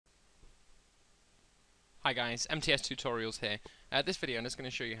Hi guys, MTS Tutorials here. This video I'm just going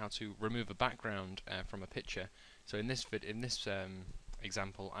to show you how to remove a background from a picture. So in this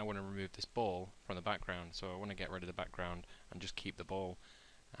example, I want to remove this ball from the background. So I want to get rid of the background and just keep the ball.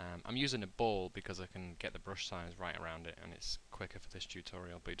 I'm using a ball because I can get the brush size right around it, and it's quicker for this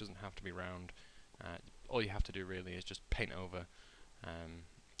tutorial. But it doesn't have to be round. All you have to do really is just paint over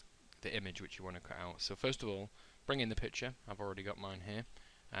the image which you want to cut out. So first of all, bring in the picture. I've already got mine here.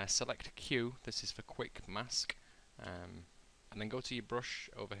 Select Q, this is for quick mask, and then go to your brush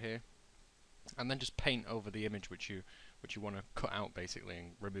over here, and then just paint over the image which you want to cut out basically,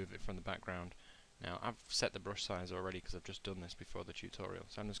 and remove it from the background. Now I've set the brush size already because I've just done this before the tutorial,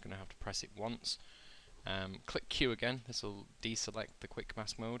 so I'm just going to have to press it once. Click Q again, this will deselect the quick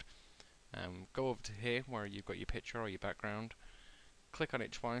mask mode. Go over to here where you've got your picture or your background, click on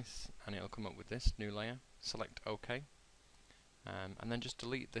it twice and it'll come up with this new layer. Select OK. And then just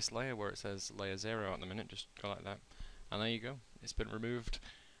delete this layer where it says layer 0 at the minute, just go like that, and there you go, it's been removed.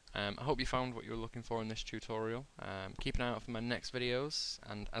 I hope you found what you were looking for in this tutorial. Keep an eye out for my next videos,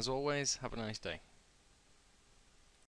 and as always, have a nice day.